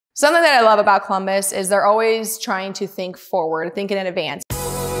Something that I love about Columbus is they're always trying to think forward, thinking in advance.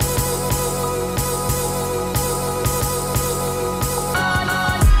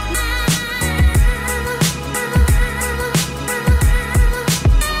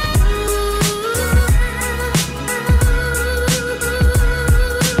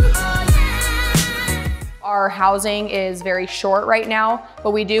 Our housing is very short right now,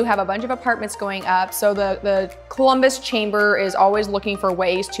 but we do have a bunch of apartments going up. So the Columbus Chamber is always looking for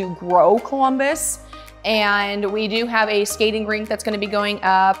ways to grow Columbus. And we do have a skating rink that's going to be going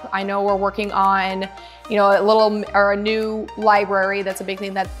up. I know we're working on, a new library. That's a big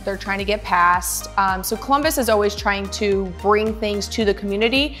thing that they're trying to get passed. So Columbus is always trying to bring things to the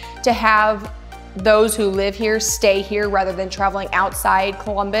community to have those who live here stay here rather than traveling outside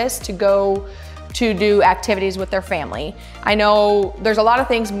Columbus to go to do activities with their family. I know there's a lot of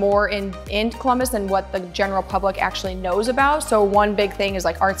things more in Columbus than what the general public actually knows about. So one big thing is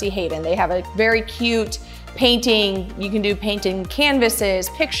like Artsy Haven. They have a very cute painting. You can do painting canvases,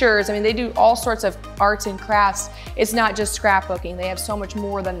 pictures. I mean, they do all sorts of arts and crafts. It's not just scrapbooking. They have so much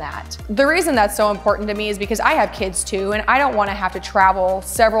more than that. The reason that's so important to me is because I have kids too, and I don't want to have to travel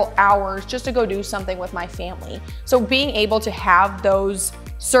several hours just to go do something with my family. So being able to have those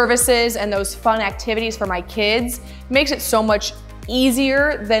services and those fun activities for my kids makes it so much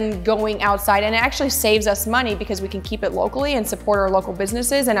easier than going outside, and it actually saves us money because we can keep it locally and support our local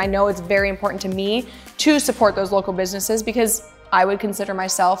businesses. And I know it's very important to me to support those local businesses because I would consider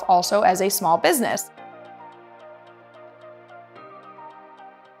myself also as a small business.